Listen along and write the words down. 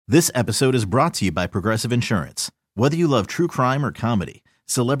This episode is brought to you by Progressive Insurance. Whether you love true crime or comedy,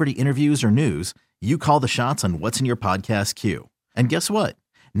 celebrity interviews or news, you call the shots on what's in your podcast queue. And guess what?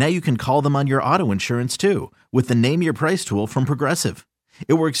 Now you can call them on your auto insurance too with the Name Your Price tool from Progressive.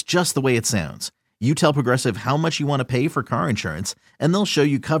 It works just the way it sounds. You tell Progressive how much you want to pay for car insurance, and they'll show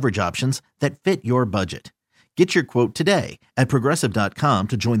you coverage options that fit your budget. Get your quote today at Progressive.com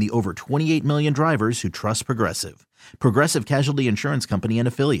to join the over 28 million drivers who trust Progressive. Progressive Casualty Insurance Company and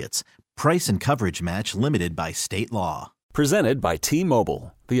Affiliates. Price and coverage match limited by state law. Presented by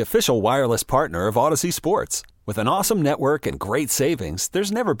T-Mobile, the official wireless partner of Odyssey Sports. With an awesome network and great savings,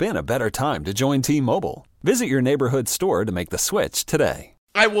 there's never been a better time to join T-Mobile. Visit your neighborhood store to make the switch today.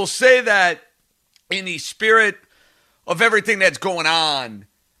 I will say that in the spirit of everything that's going on,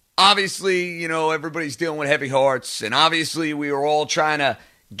 obviously, you know, everybody's dealing with heavy hearts, and obviously we are all trying to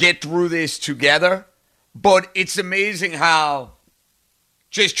get through this together. But it's amazing how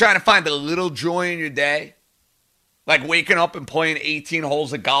just trying to find a little joy in your day, like waking up and playing 18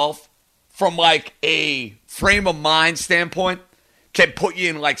 holes of golf from like a frame of mind standpoint, can put you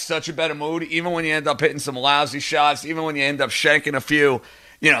in like such a better mood, even when you end up hitting some lousy shots, even when you end up shanking a few,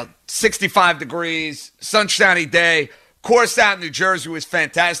 65 degrees, sunshiny day. Course out in New Jersey was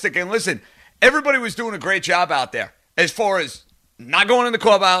fantastic. And listen, everybody was doing a great job out there as far as not going in the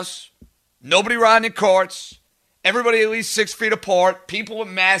clubhouse, nobody riding in carts, everybody at least 6 feet apart, people with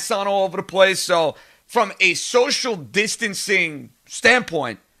masks on all over the place. So from a social distancing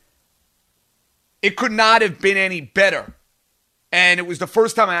standpoint, it could not have been any better. And it was the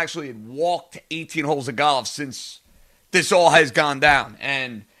first time I actually had walked 18 holes of golf since this all has gone down.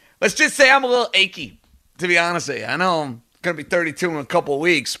 And let's just say I'm a little achy, to be honest with you. I know I'm going to be 32 in a couple of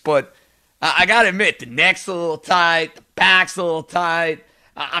weeks, but I got to admit, the neck's a little tight, the back's a little tight.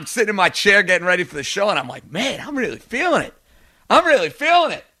 I'm sitting in my chair getting ready for the show, and I'm like, man, I'm really feeling it. I'm really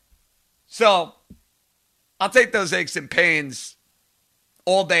feeling it. So I'll take those aches and pains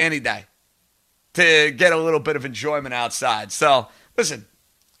all day, any day to get a little bit of enjoyment outside. So, listen,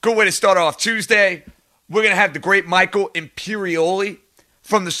 good way to start off Tuesday. We're going to have the great Michael Imperioli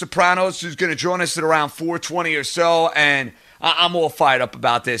from The Sopranos, who's going to join us at around 4:20 or so, and I'm all fired up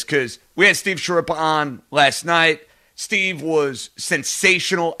about this because we had Steve Sharippa on last night. Steve was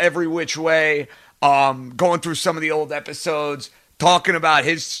sensational every which way, going through some of the old episodes, talking about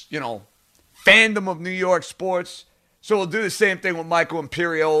his, fandom of New York sports. So we'll do the same thing with Michael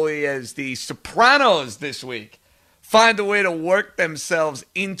Imperioli as the Sopranos this week find a way to work themselves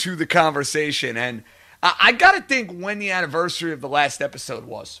into the conversation. And I got to think when the anniversary of the last episode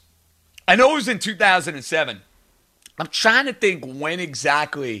was. I know it was in 2007. I'm trying to think when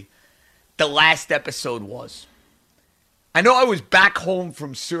exactly the last episode was. I know I was back home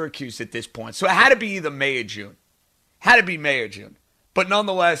from Syracuse at this point, so it had to be either May or June. Had to be May or June. But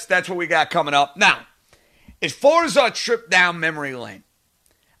nonetheless, that's what we got coming up. Now, as far as our trip down memory lane,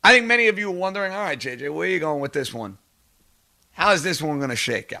 I think many of you are wondering, all right, JJ, where are you going with this one? How is this one going to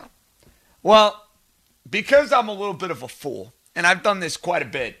shake out? Well, because I'm a little bit of a fool, and I've done this quite a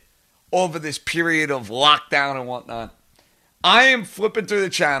bit over this period of lockdown and whatnot, I am flipping through the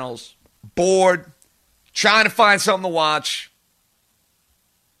channels, bored, trying to find something to watch.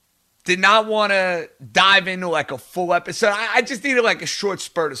 Did not want to dive into like a full episode. I just needed like a short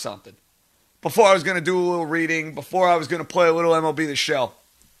spurt of something before I was going to do a little reading, before I was going to play a little MLB The Show.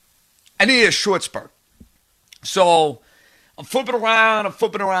 I needed a short spurt. So I'm flipping around.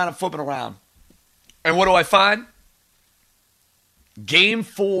 And what do I find? Game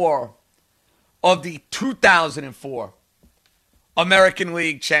 4 of the 2004 American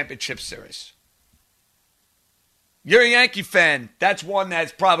League Championship Series. You're a Yankee fan. That's one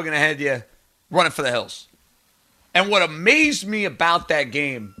that's probably going to have you running for the hills. And what amazed me about that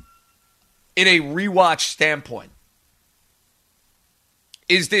game in a rewatch standpoint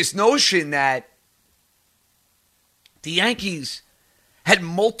is this notion that the Yankees had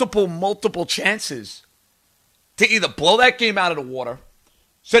multiple chances to either blow that game out of the water,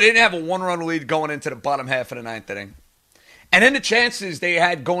 so they didn't have a one-run lead going into the bottom half of the ninth inning, and then the chances they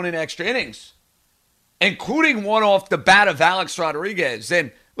had going in extra innings, including one off the bat of Alex Rodriguez.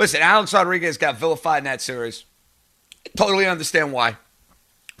 And listen, Alex Rodriguez got vilified in that series. Totally understand why.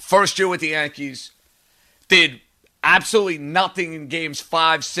 First year with the Yankees, did absolutely nothing in games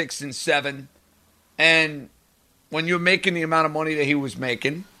 5, 6, and 7. And when you're making the amount of money that he was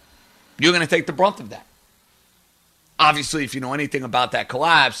making, you're going to take the brunt of that. Obviously, if you know anything about that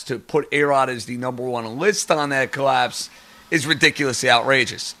collapse, to put A-Rod as the number one list on that collapse is ridiculously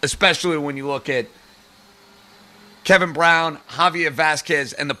outrageous, especially when you look at Kevin Brown, Javier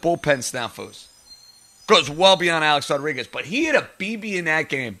Vasquez, and the bullpen snafus. Goes well beyond Alex Rodriguez. But he had a BB in that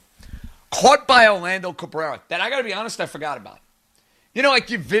game, caught by Orlando Cabrera, that I got to be honest, I forgot about. You know, like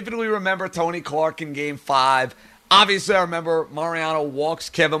you vividly remember Tony Clark in Game 5. Obviously, I remember Mariano walks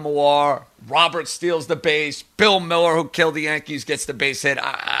Kevin Millar. Robert steals the base. Bill Miller, who killed the Yankees, gets the base hit.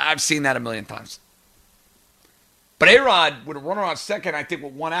 I've seen that a million times. But A-Rod, with a runner on second, I think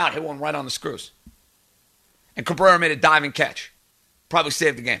with one out, hit one right on the screws. And Cabrera made a diving catch. Probably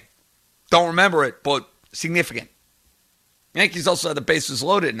saved the game. Don't remember it, but significant. Yankees also had the bases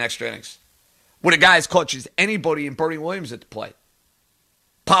loaded in extra innings. With a guy as clutch as anybody in Bernie Williams at the plate.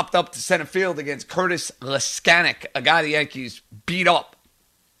 Popped up to center field against Curtis Leskanik, a guy the Yankees beat up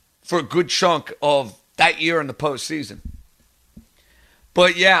for a good chunk of that year in the postseason.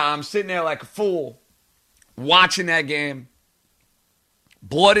 But yeah, I'm sitting there like a fool watching that game.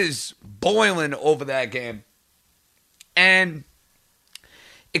 Blood is boiling over that game. And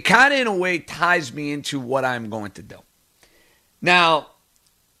it kind of, in a way, ties me into what I'm going to do. Now,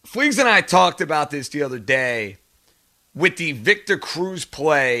 Fleegs and I talked about this the other day with the Victor Cruz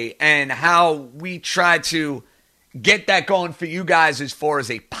play and how we tried to get that going for you guys as far as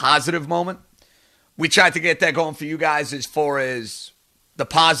a positive moment. We tried to get that going for you guys as far as the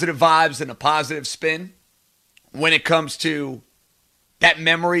positive vibes and the positive spin when it comes to that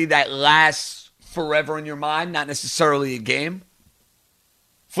memory that lasts forever in your mind, not necessarily a game.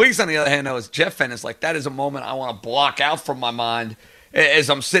 Fleegs, on the other hand, though, as Jeff fan, is like, that is a moment I want to block out from my mind as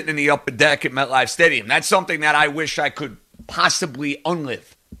I'm sitting in the upper deck at MetLife Stadium. That's something that I wish I could possibly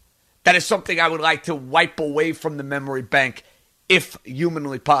unlive. That is something I would like to wipe away from the memory bank if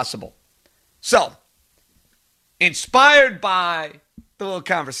humanly possible. So, inspired by the little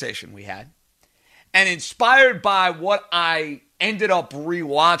conversation we had, and inspired by what I ended up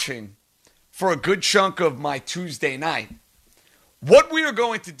rewatching for a good chunk of my Tuesday night, what we are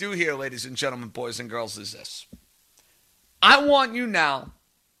going to do here, ladies and gentlemen, boys and girls, is this. I want you now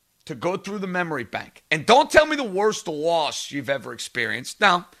to go through the memory bank. And don't tell me the worst loss you've ever experienced.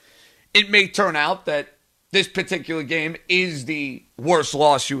 Now, it may turn out that this particular game is the worst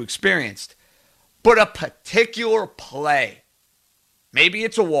loss you experienced. But a particular play, maybe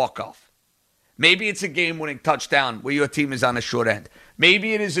it's a walk-off. Maybe it's a game-winning touchdown where your team is on the short end.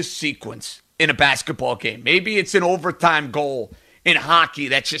 Maybe it is a sequence in a basketball game. Maybe it's an overtime goal in hockey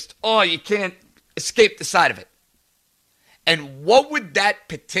that's just, you can't escape the side of it. And what would that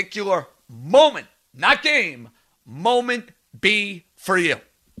particular moment, not game, moment be for you?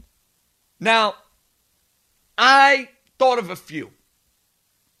 Now, I thought of a few.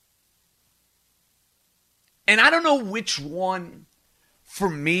 And I don't know which one,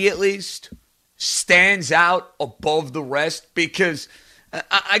 for me at least, stands out above the rest because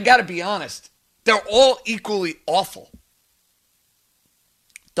I got to be honest, they're all equally awful.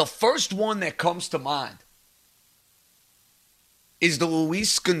 The first one that comes to mind is the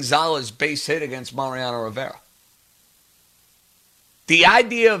Luis Gonzalez base hit against Mariano Rivera. The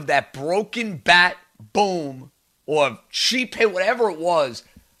idea of that broken bat boom or cheap hit, whatever it was,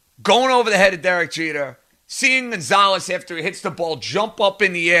 going over the head of Derek Jeter, seeing Gonzalez after he hits the ball jump up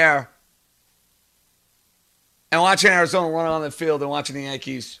in the air, and watching Arizona run on the field and watching the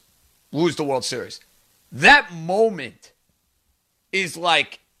Yankees lose the World Series. That moment is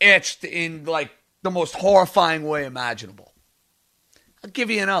like etched in like the most horrifying way imaginable. I'll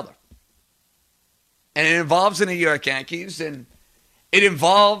give you another. And it involves the New York Yankees, and it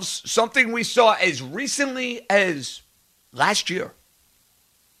involves something we saw as recently as last year.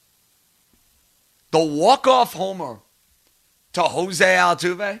 The walk-off homer to Jose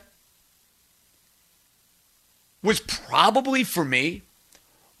Altuve was probably, for me,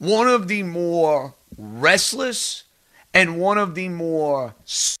 one of the more restless and one of the more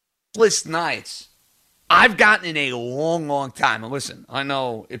sleepless nights I've gotten in a long, long time. And listen, I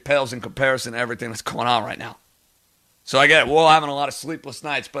know it pales in comparison to everything that's going on right now. So I get it. We're all having a lot of sleepless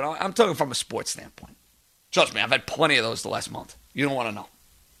nights, but I'm talking from a sports standpoint. Trust me, I've had plenty of those the last month. You don't want to know.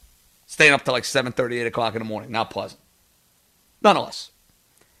 Staying up till like 7:30, 8 o'clock in the morning. Not pleasant. Nonetheless,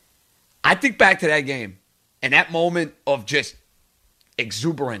 I think back to that game and that moment of just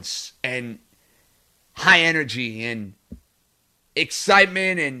exuberance and high energy and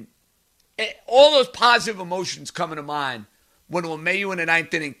excitement and all those positive emotions coming to mind when LeMahieu in the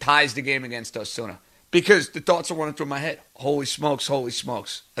ninth inning ties the game against Osuna. Because the thoughts are running through my head. Holy smokes, holy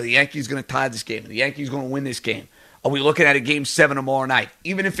smokes. Are the Yankees going to tie this game? Are the Yankees going to win this game? Are we looking at a Game 7 tomorrow night?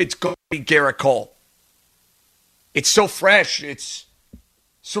 Even if it's going to be Garrett Cole. It's so fresh. It's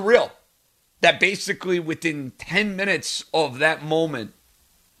surreal. That basically within 10 minutes of that moment,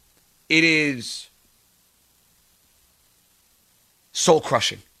 it is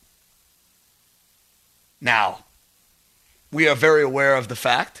soul-crushing. Now, we are very aware of the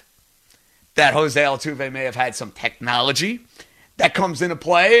fact that Jose Altuve may have had some technology that comes into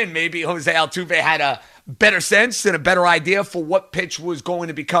play, and maybe Jose Altuve had a better sense and a better idea for what pitch was going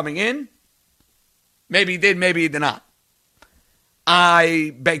to be coming in. Maybe he did, maybe he did not.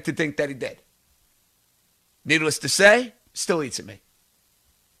 I beg to think that he did. Needless to say, still eats at me.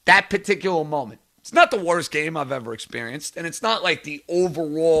 That particular moment. It's not the worst game I've ever experienced, and it's not like the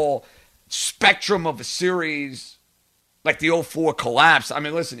overall spectrum of a series like the 0-4 collapse. I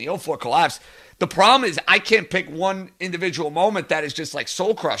mean, listen, the 0-4 collapse, the problem is I can't pick one individual moment that is just like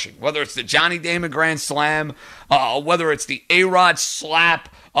soul-crushing, whether it's the Johnny Damon Grand Slam, whether it's the A-Rod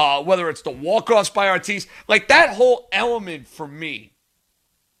slap, whether it's the walk-offs by Ortiz. Like, that whole element for me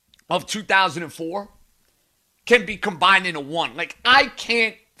of 2004 can be combined into one. Like, I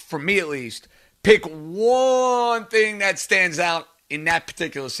can't, for me at least, pick one thing that stands out in that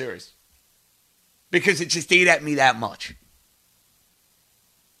particular series because it just ate at me that much.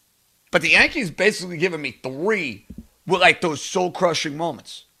 But the Yankees basically giving me three with like those soul-crushing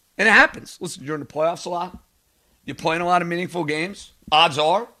moments. And it happens. Listen, you're in the playoffs a lot. You're playing a lot of meaningful games. Odds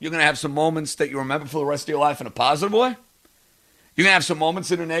are you're going to have some moments that you remember for the rest of your life in a positive way. You're going to have some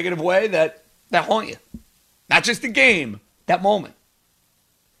moments in a negative way that haunt you. Not just the game, that moment.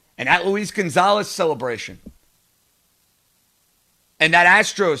 And that Luis Gonzalez celebration. And that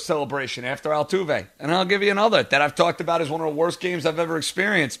Astros celebration after Altuve. And I'll give you another that I've talked about as one of the worst games I've ever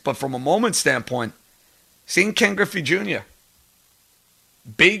experienced. But from a moment standpoint, seeing Ken Griffey Jr.,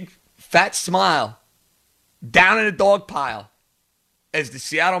 big, fat smile, down in a dog pile as the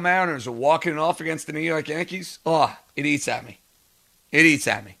Seattle Mariners are walking off against the New York Yankees. Oh, it eats at me. It eats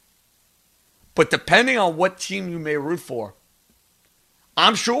at me. But depending on what team you may root for,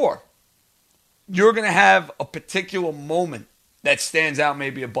 I'm sure you're going to have a particular moment that stands out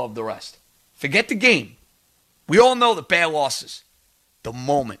maybe above the rest. Forget the game. We all know the bad losses. The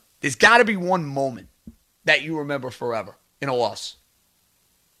moment. There's got to be one moment that you remember forever in a loss.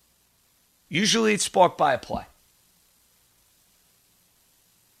 Usually it's sparked by a play.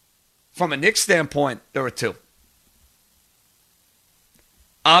 From a Knicks standpoint, there are two.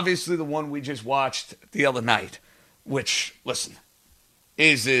 Obviously, the one we just watched the other night, which, listen,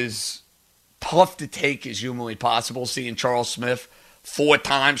 is as tough to take as humanly possible, seeing Charles Smith 4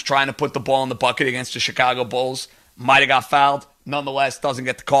 times trying to put the ball in the bucket against the Chicago Bulls. Might have got fouled. Nonetheless, doesn't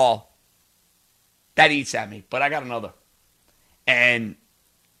get the call. That eats at me. But I got another. And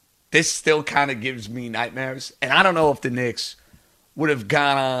this still kind of gives me nightmares. And I don't know if the Knicks would have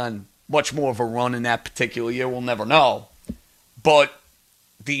gone on much more of a run in that particular year. We'll never know. But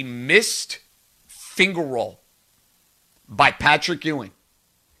the missed finger roll by Patrick Ewing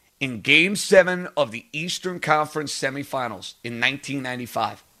in Game 7 of the Eastern Conference semifinals in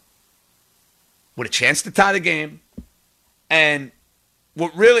 1995. With a chance to tie the game. And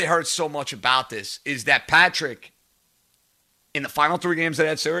what really hurts so much about this is that Patrick, in the final 3 games of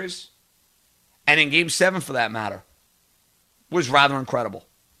that series, and in Game 7 for that matter, was rather incredible.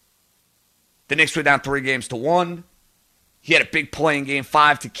 The Knicks were down 3-1. He had a big play in Game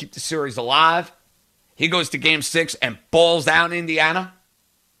 5 to keep the series alive. He goes to Game 6 and balls out Indiana.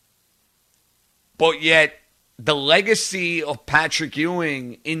 But yet, the legacy of Patrick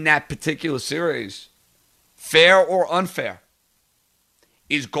Ewing in that particular series, fair or unfair,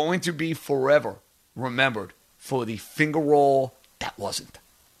 is going to be forever remembered for the finger roll that wasn't.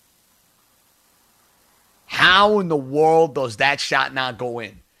 How in the world does that shot not go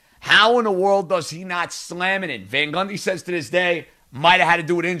in? How in the world does he not slam it in? Van Gundy says to this day, might have had to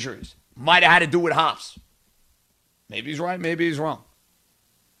do with injuries. Might have had to do with hops. Maybe he's right, maybe he's wrong.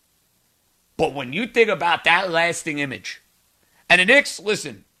 But when you think about that lasting image, and the Knicks,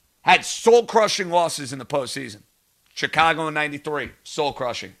 listen, had soul-crushing losses in the postseason. Chicago in 93,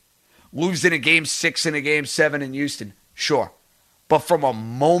 soul-crushing. Losing a Game 6 and a Game 7 in Houston, sure. But from a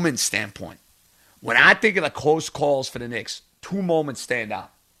moment standpoint, when I think of the close calls for the Knicks, 2 moments stand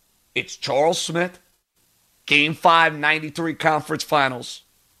out. It's Charles Smith, Game 5, 93 Conference Finals.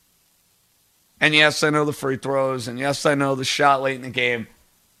 And yes, I know the free throws, and yes, I know the shot late in the game.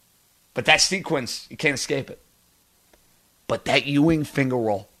 But that sequence, you can't escape it. But that Ewing finger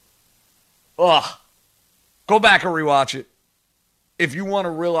roll. Ugh. Go back and rewatch it. If you want to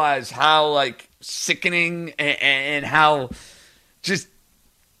realize how, sickening and how just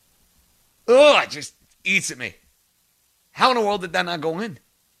eats at me. How in the world did that not go in?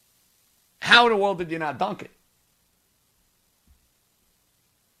 How in the world did you not dunk it?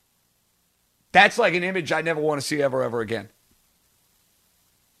 That's like an image I never want to see ever again.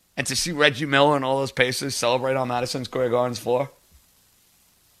 And to see Reggie Miller and all those Pacers celebrate on Madison Square Garden's floor.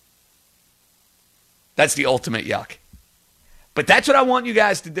 That's the ultimate yuck. But that's what I want you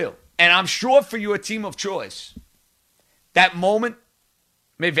guys to do. And I'm sure for your team of choice, that moment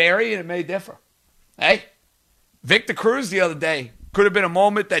may vary and it may differ. Hey, Victor Cruz the other day could have been a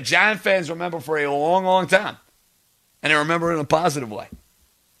moment that Giant fans remember for a long, long time. And they remember it in a positive way.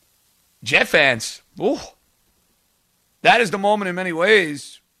 Jet fans, that is the moment in many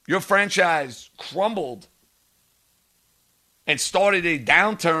ways your franchise crumbled and started a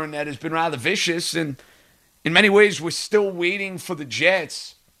downturn that has been rather vicious. And in many ways, we're still waiting for the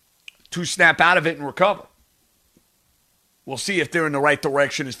Jets to snap out of it and recover. We'll see if they're in the right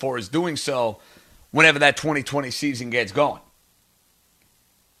direction as far as doing so whenever that 2020 season gets going.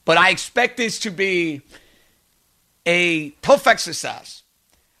 But I expect this to be a tough exercise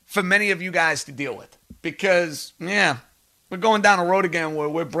for many of you guys to deal with. Because, we're going down a road again where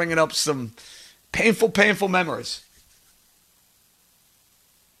we're bringing up some painful, painful memories.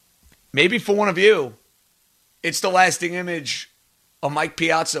 Maybe for one of you, it's the lasting image of Mike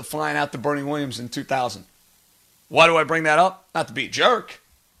Piazza flying out to Bernie Williams in 2000. Why do I bring that up? Not to be a jerk,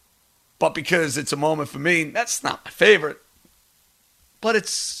 but because it's a moment for me. That's not my favorite, but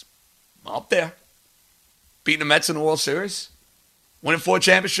it's up there. Beating the Mets in the World Series, winning 4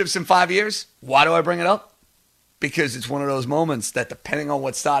 championships in 5 years. Why do I bring it up? Because it's one of those moments that, depending on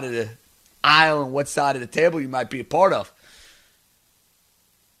what side of the aisle and what side of the table you might be a part of,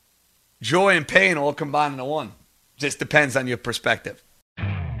 joy and pain all combined into one. Just depends on your perspective.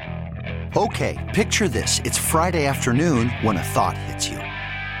 Okay, picture this. It's Friday afternoon when a thought hits you.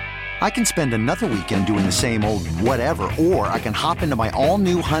 I can spend another weekend doing the same old whatever, or I can hop into my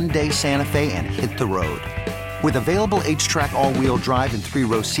all-new Hyundai Santa Fe and hit the road. With available H-Track all-wheel drive and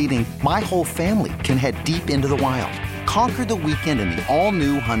 3-row seating, my whole family can head deep into the wild. Conquer the weekend in the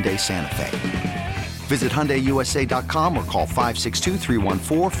all-new Hyundai Santa Fe. Visit HyundaiUSA.com or call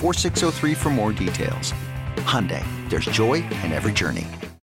 562-314-4603 for more details. Hyundai, there's joy in every journey.